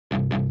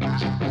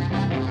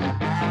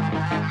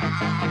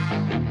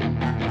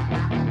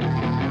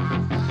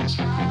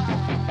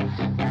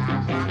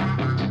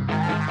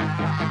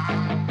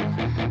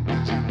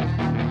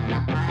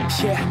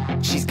Yeah,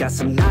 she's got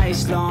some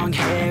nice long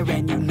hair,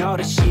 and you know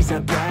that she's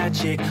a bad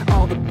chick.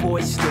 All the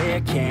boys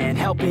stare, can't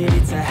help it,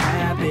 it's a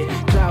habit.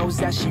 Clothes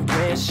that she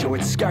wears,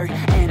 short skirt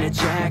and a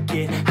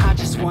jacket. I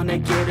just wanna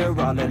get her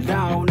all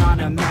alone on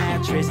a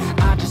mattress.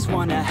 I just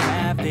wanna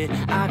have it,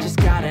 I just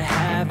gotta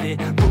have it.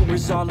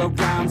 Rumors all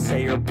around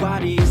say her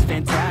body is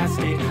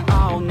fantastic.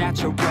 All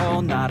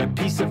natural, not a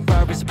piece of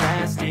fur is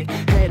plastic.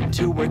 Head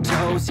to her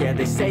toes, yeah,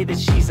 they say that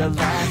she's a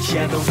latch.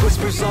 Yeah, the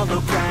whispers all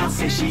around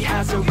say she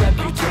has a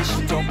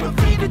reputation. Don't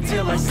believe it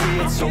till I see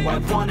it, so I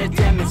want a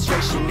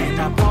demonstration. And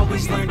I've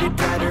always learned it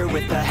better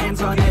with a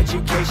hands-on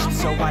education.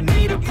 So I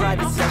need a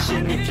private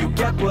session, if you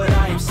get what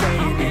I am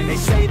saying. And they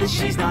say that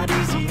she's not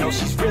easy, no,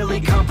 she's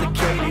really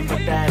complicated.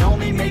 But that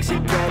only makes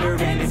it better,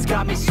 and it's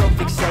got me so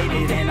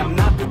fixated. And I'm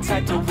not the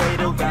type to wait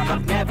around,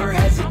 I've never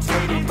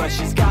hesitated. But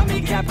she's got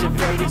me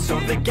captivated, so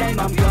the game,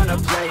 I'm gonna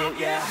play it,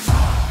 yeah.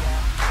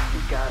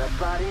 She's got a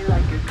body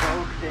like a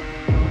coke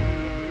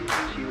thing.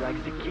 She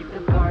likes to keep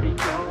the party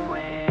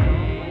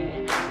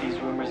going. These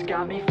rumors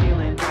got me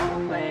feeling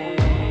lonely.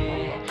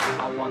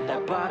 I want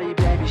that body,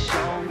 baby,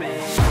 show me.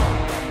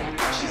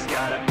 She's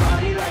got a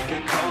body like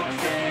a coke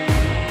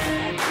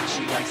thing.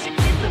 She likes to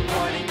keep the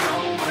party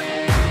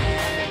going.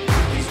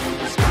 These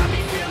rumors got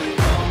me feeling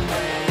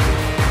lonely.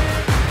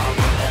 I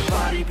want that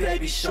body,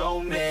 baby,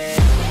 show me.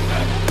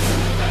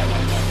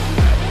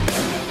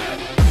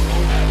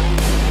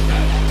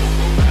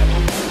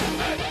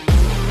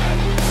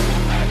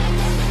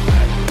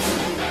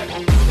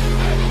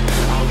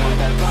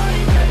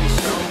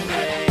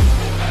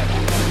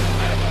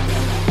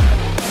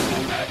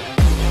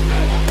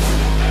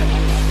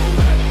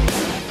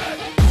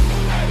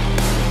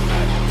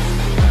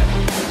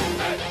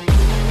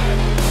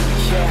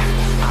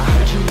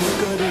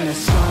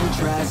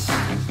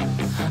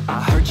 I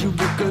heard you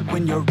look good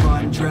when you're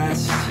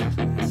undressed.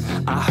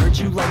 I heard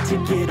you like to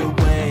get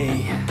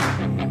away.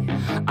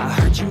 I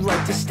heard you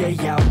like to stay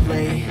out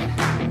late.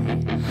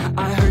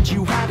 I heard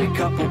you had a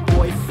couple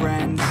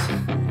boyfriends.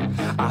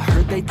 I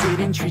heard they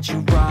didn't treat you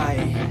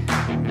right.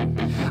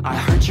 I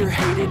heard you're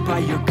hated by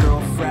your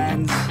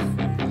girlfriends,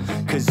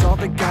 'cause all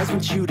the guys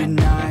want you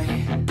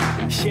tonight.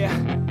 Yeah,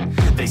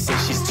 they say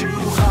she's too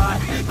hot,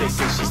 they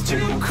say she's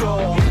too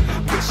cold.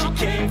 Where she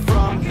came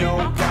from,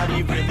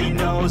 nobody really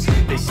knows.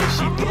 They say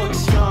she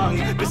looks young,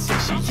 but say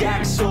she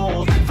acts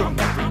old. From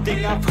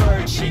everything I've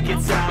heard, she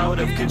gets out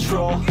of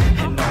control.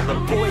 And all the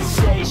boys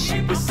say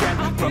she was sent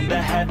from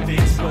the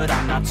heavens, but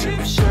I'm not too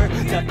sure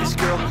that this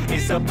girl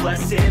is a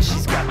blessing.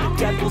 She's got the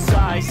devil's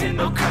eyes, and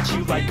they'll cut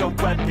you like a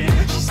weapon.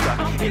 She's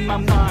stuck in my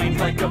mind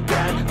like a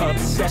bad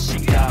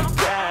obsession. Got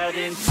bad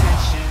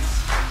intentions.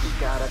 She's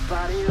got a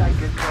body like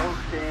a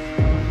coke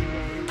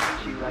thing.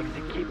 She likes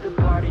to keep the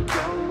party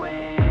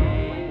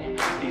going.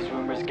 These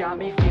rumors got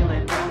me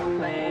feeling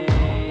lonely.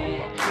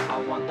 I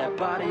want that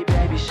body,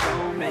 baby,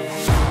 show me.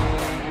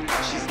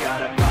 She's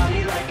got a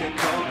body like a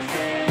coke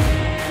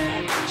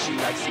thing. She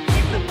likes to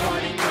keep the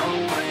party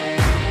going.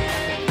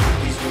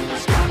 These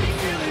rumors got me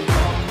feeling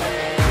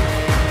lonely.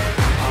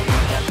 I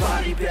want that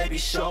body, baby,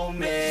 show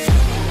me.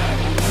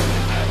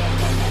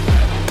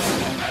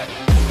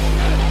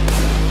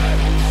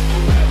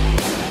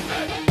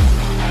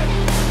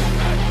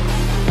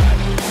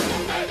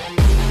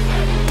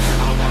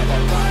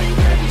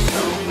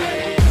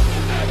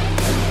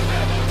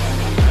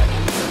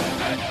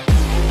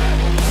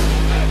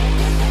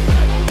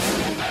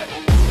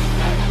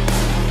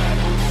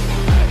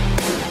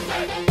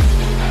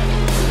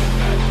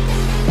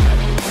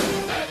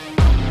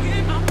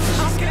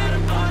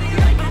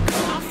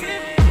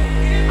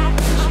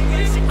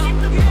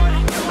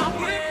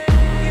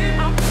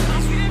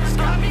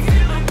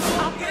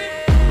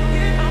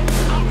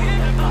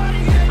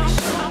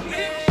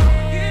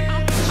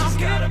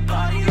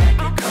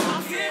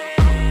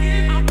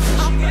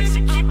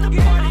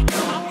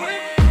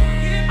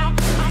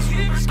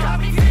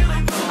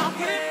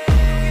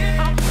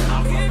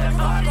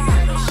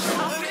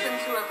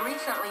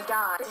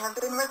 Have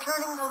been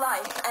returning to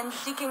life and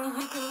seeking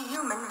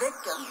human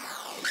victims.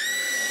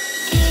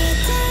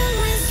 It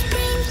always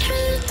brings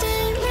through the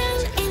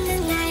room in the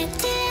night.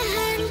 They're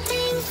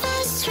hunting for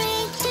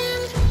straight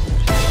doom.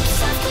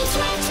 Softly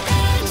sweat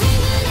and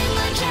tingling in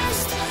my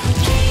chest.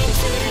 Came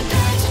to the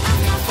bed,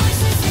 I've got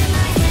voices in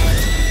my head.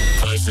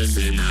 Voices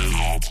in my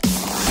head.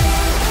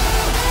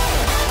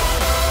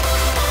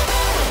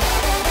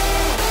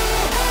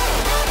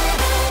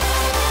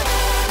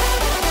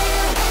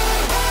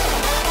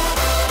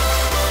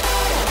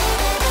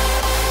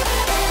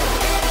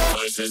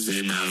 Voices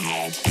in my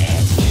head.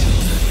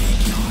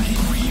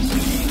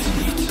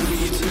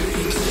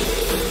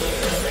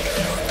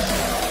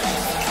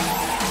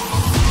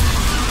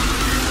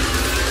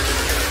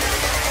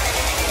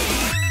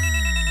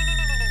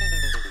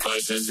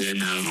 Voices in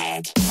my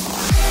head.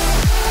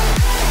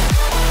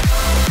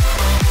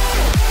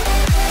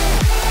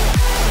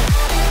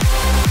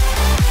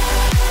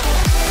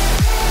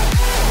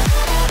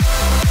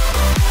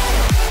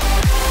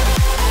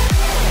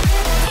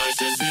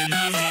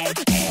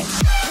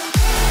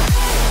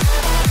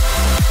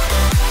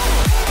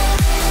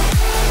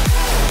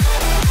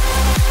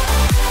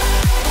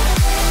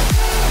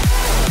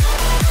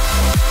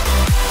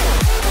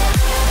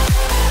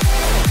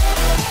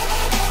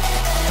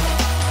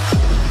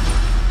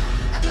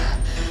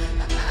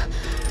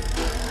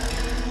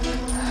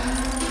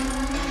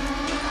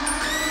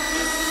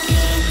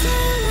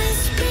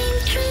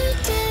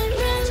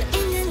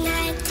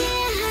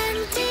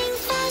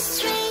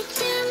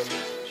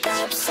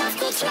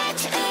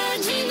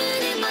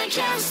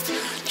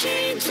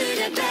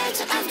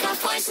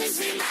 Voices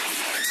in my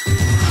head.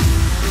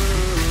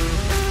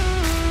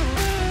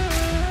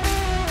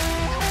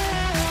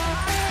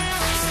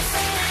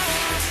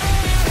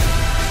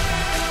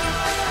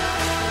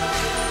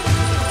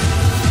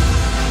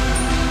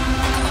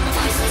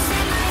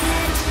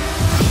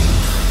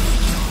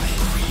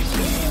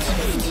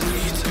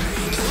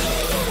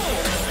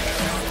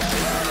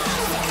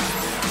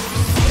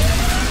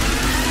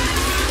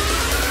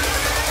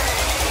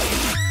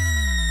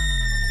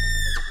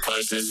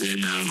 Voices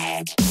in my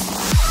head.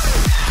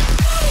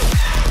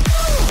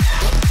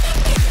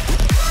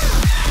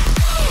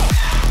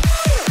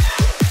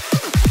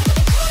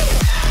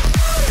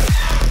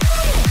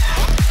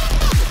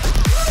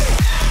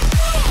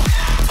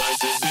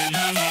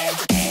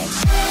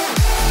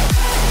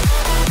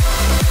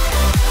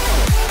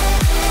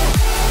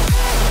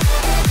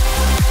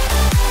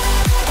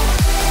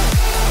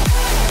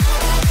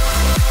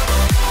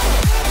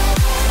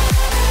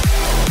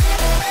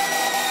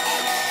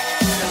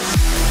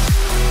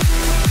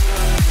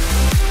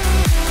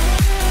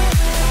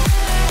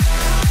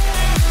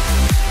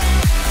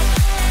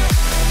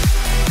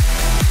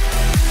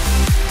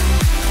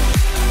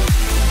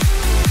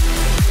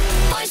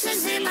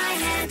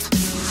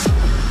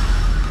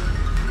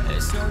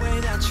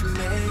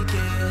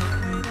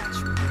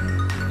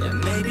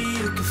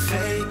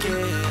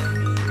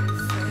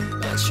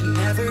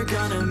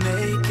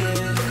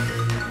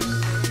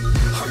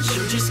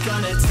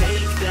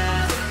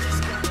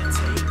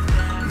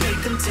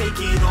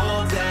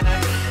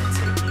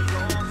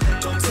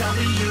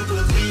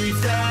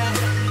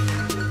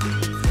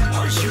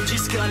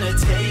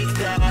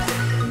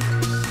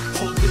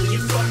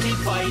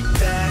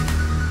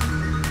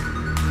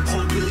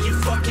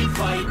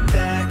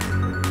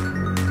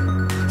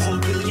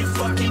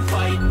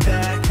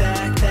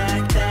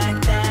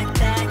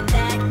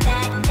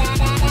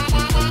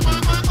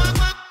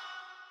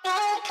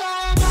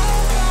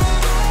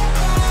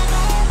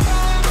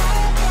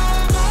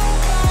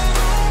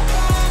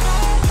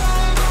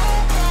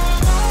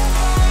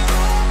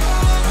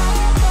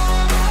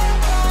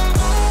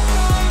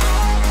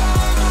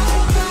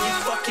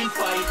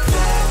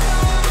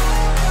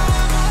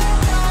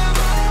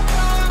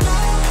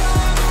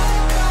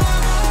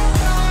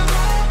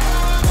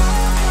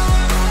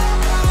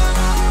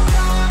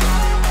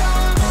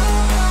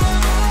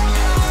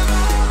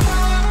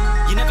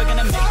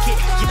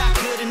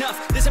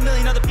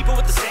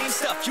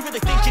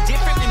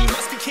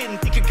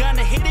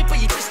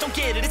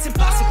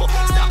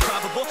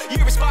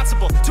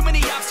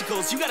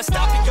 You gotta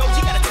stop it, yo,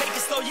 you gotta take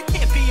it slow. You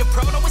can't be a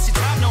pro, don't waste your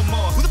time no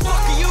more. Who the fuck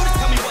are you to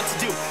tell me what to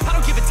do? I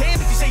don't give a damn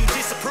if you say you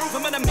disapprove.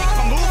 I'm gonna make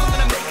my move, I'm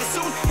gonna make it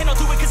soon. And I'll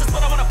do it cause it's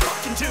what I wanna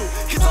fucking do.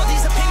 Cause all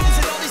these opinions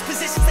and all these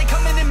positions, they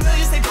come in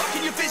millions, they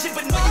blocking your vision.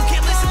 But no, you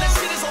can't listen, that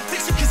shit is all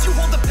fiction. Cause you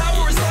hold the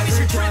power as long as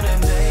you're driven.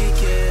 You're gonna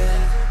make it.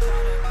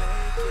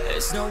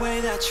 There's no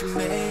way that you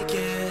make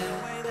it.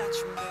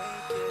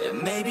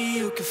 And maybe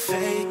you could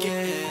fake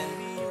it,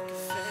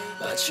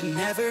 but you're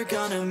never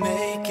gonna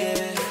make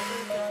it.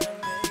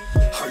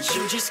 Are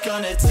you just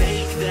gonna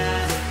take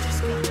that?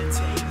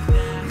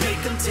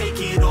 Make them take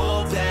it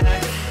all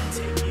back.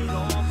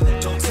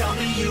 Don't tell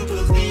me you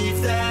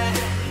believe that.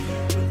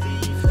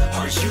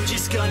 Are you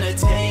just gonna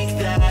take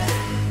that?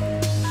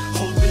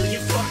 Or will you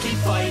fucking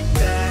fight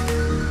back?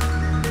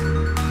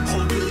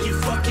 Or will you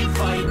fucking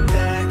fight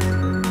back?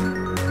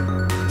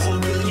 Or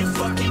will you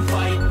fucking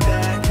fight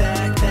back?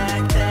 Back, back,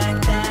 back,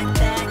 back, back,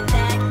 back,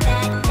 back,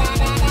 back.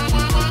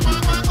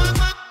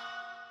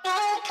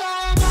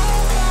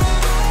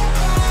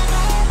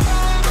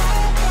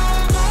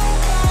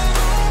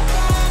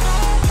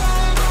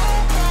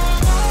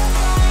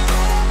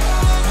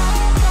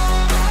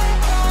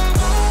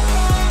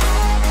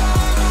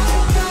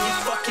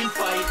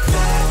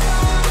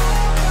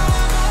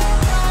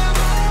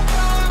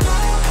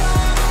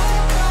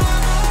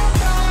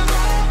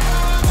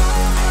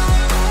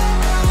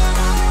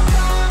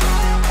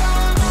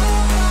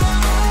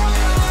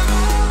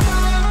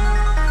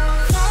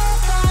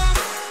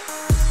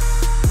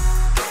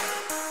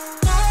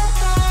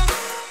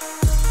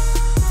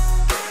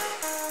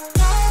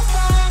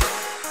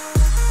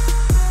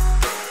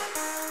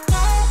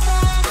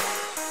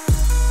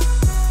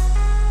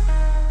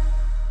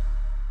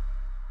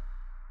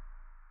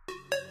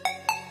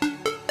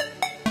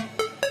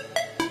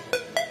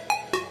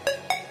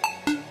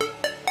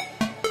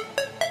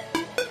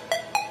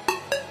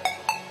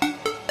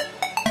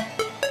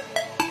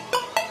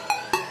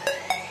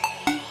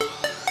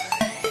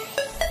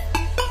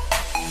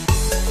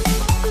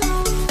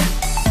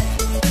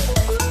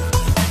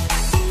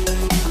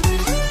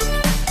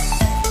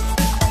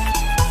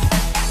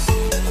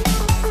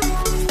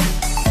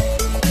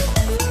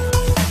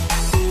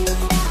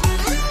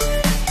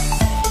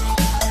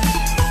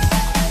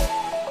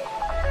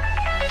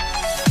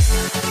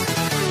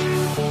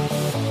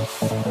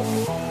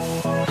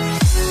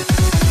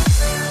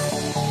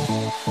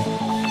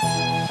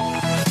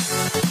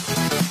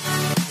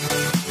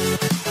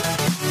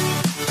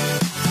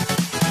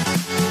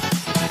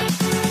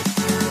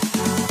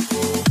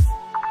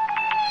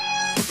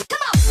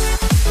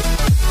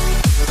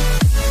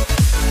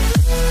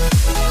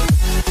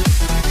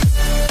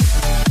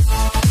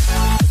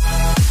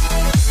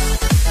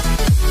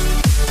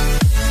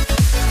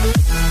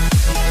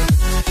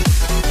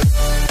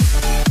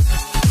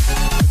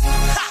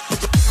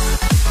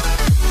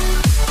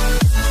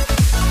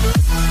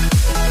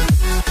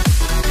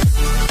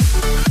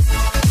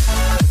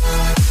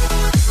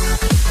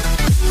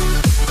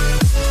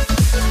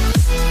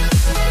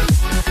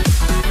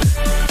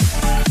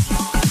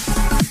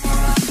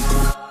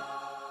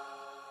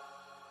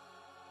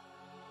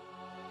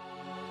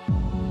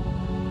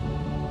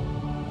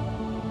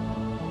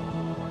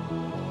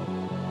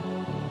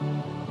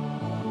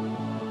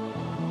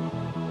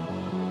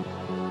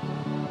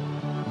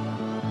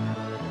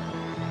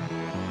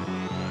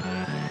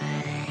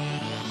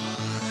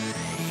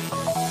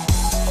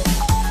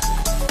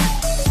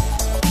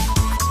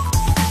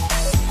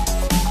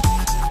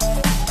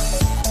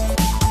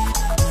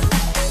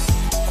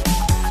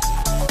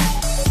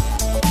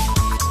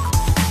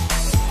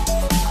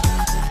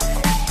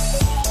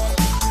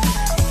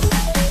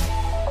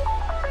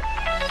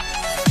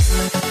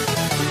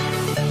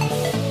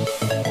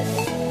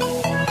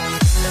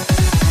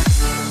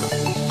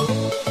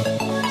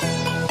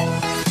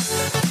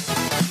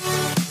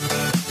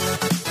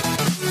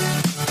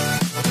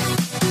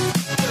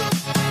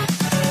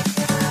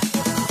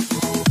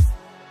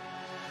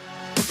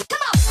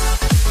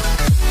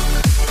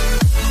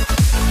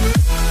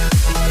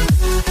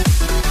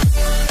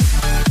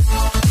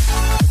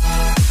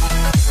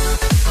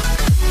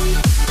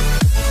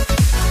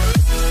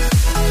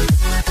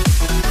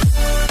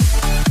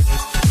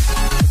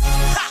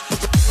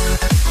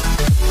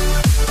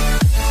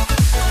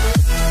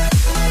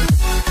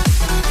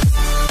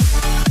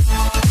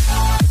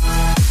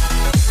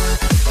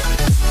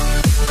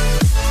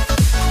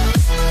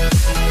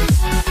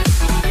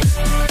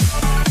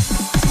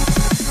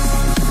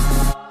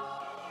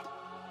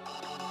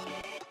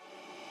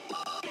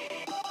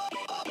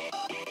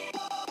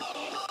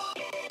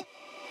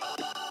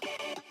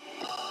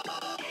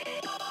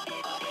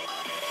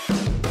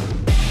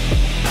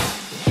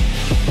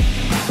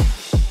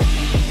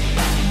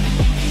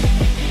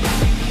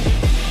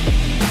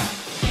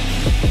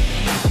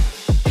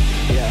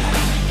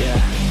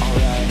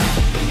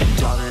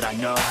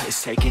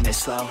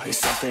 slow is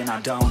something I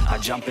don't. I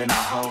jump and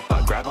I hope,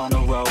 I grab on the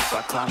rope,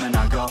 I climb and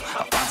I go,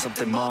 I find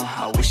something more,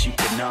 I wish you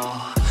could know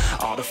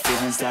all the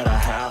feelings that I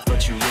have,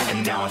 but you really.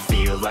 And now I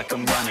feel like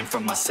I'm running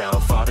from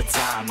myself all the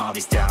time. All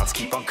these doubts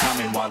keep on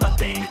coming while I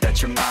think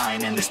that you're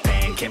mine. And this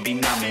pain can be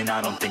numbing,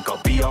 I don't think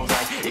I'll be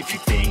alright. If you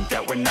think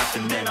that we're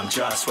nothing, then I'm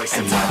just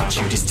wasting time. And why don't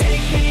you just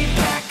take me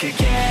back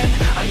again?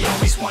 I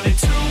always wanted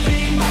to be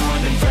more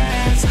than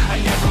friends. I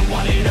never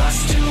wanted us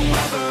to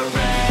ever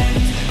end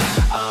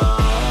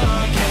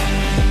again.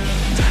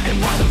 And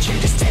why don't you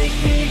just take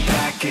me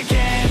back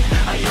again?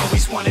 I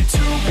always wanted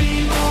to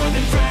be more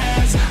than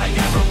friends. I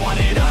never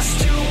wanted us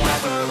to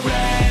ever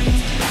end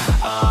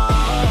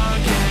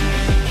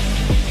again.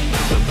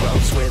 The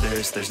rose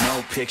withers, there's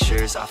no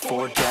pictures. I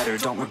forget her,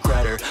 don't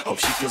regret her, hope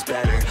she feels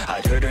better.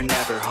 I'd hurt her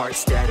never, heart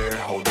steadier,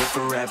 hold it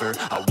forever.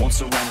 I won't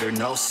surrender,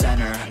 no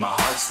center, my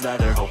heart's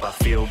leather, hope I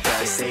feel better.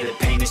 They say that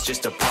pain is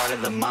just a part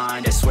of the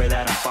mind. I swear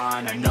that I'm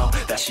fine, I know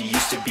that she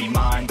used to be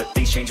mine, but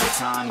things change with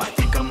time. I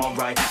think I'm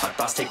alright, my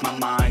thoughts take my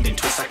mind and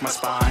twist like my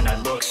spine. I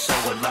look so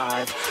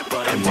alive,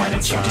 but I'm why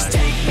don't you just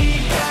take me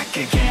back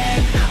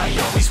again? I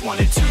always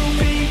wanted to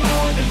be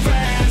more than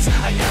friends.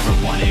 I never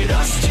wanted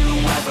us to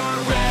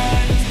ever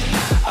end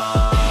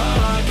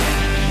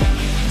again.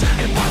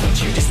 And why don't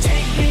you just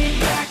take me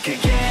back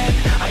again?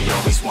 I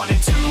always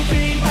wanted to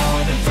be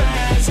more than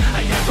friends.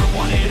 I never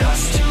wanted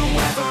us to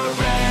ever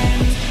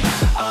end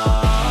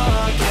again.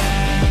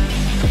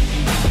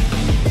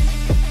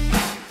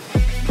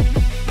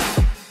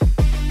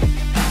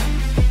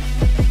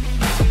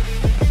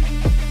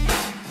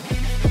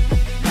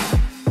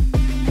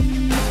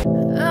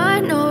 I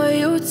know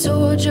you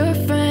told your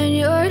friend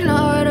you're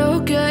not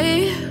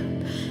okay,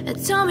 and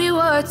tell me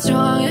what's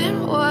wrong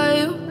and why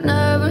you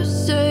never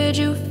said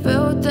you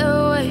felt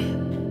that way.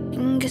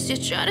 And guess you're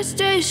trying to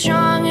stay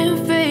strong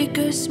and fake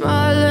a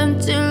smile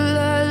until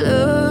I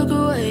look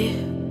away.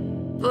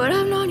 But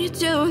I've known you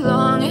too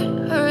long,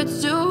 it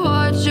hurts to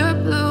watch your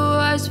blue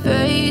eyes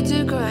fade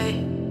to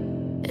gray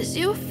as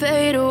you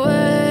fade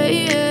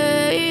away,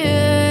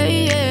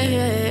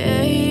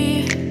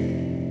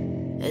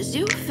 as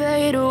you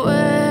fade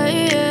away.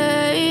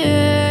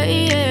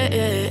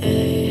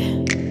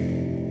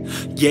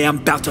 Yeah, I'm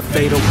about to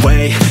fade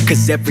away,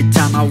 cause every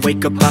time I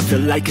wake up I feel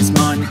like it's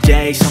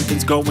Monday.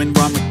 Something's going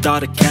wrong with all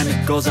the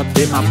chemicals up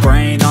in my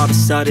brain. All of a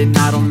sudden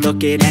I don't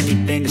look at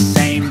anything the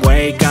same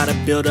way. Got a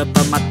buildup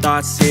of my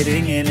thoughts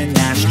sitting in an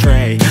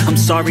ashtray. I'm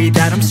sorry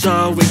that I'm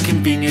so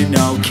inconvenient,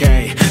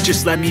 okay.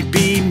 Just let me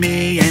be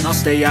me and I'll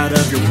stay out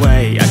of your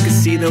way. I can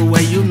see the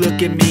way you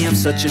look at me, I'm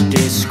such a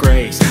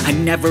disgrace. I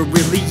never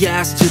really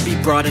asked to be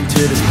brought into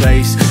this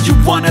place. You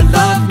wanna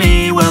love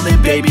me? Well then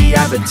baby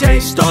I have a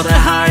taste. All the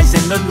highs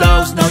and the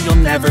lows, no you'll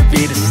never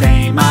be the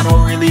same. I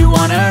don't really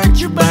wanna hurt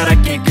you, but I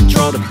can't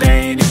control the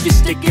pain. If you're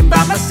sticking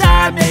by my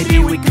side, maybe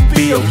we could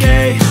be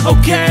okay.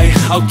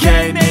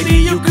 Okay, maybe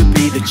you could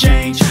be the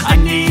change I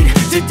need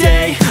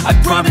today. I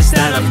promise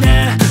that I've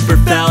never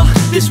felt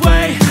this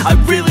way. I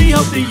really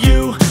hope that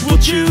you will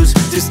choose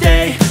to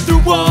stay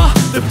through all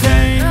the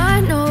pain.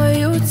 I know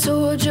you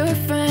told your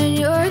friend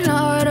you're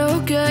not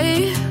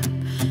okay,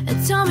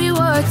 and tell me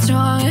what's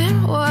wrong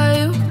and why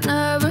you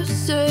never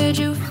said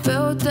you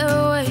felt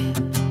that way.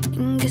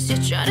 And guess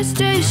you're trying to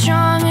stay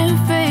strong and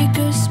fake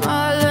a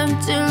smile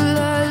until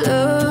I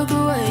look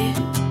away.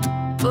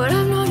 But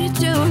I've known you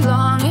too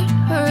long, it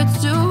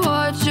hurts to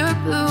watch your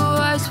blue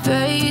eyes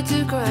fade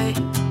to gray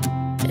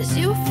as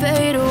you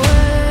fade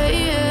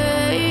away,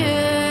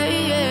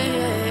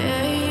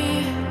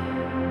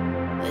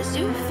 as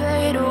you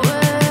fade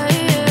away,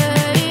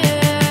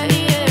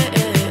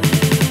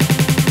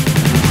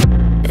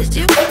 as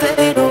you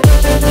fade away.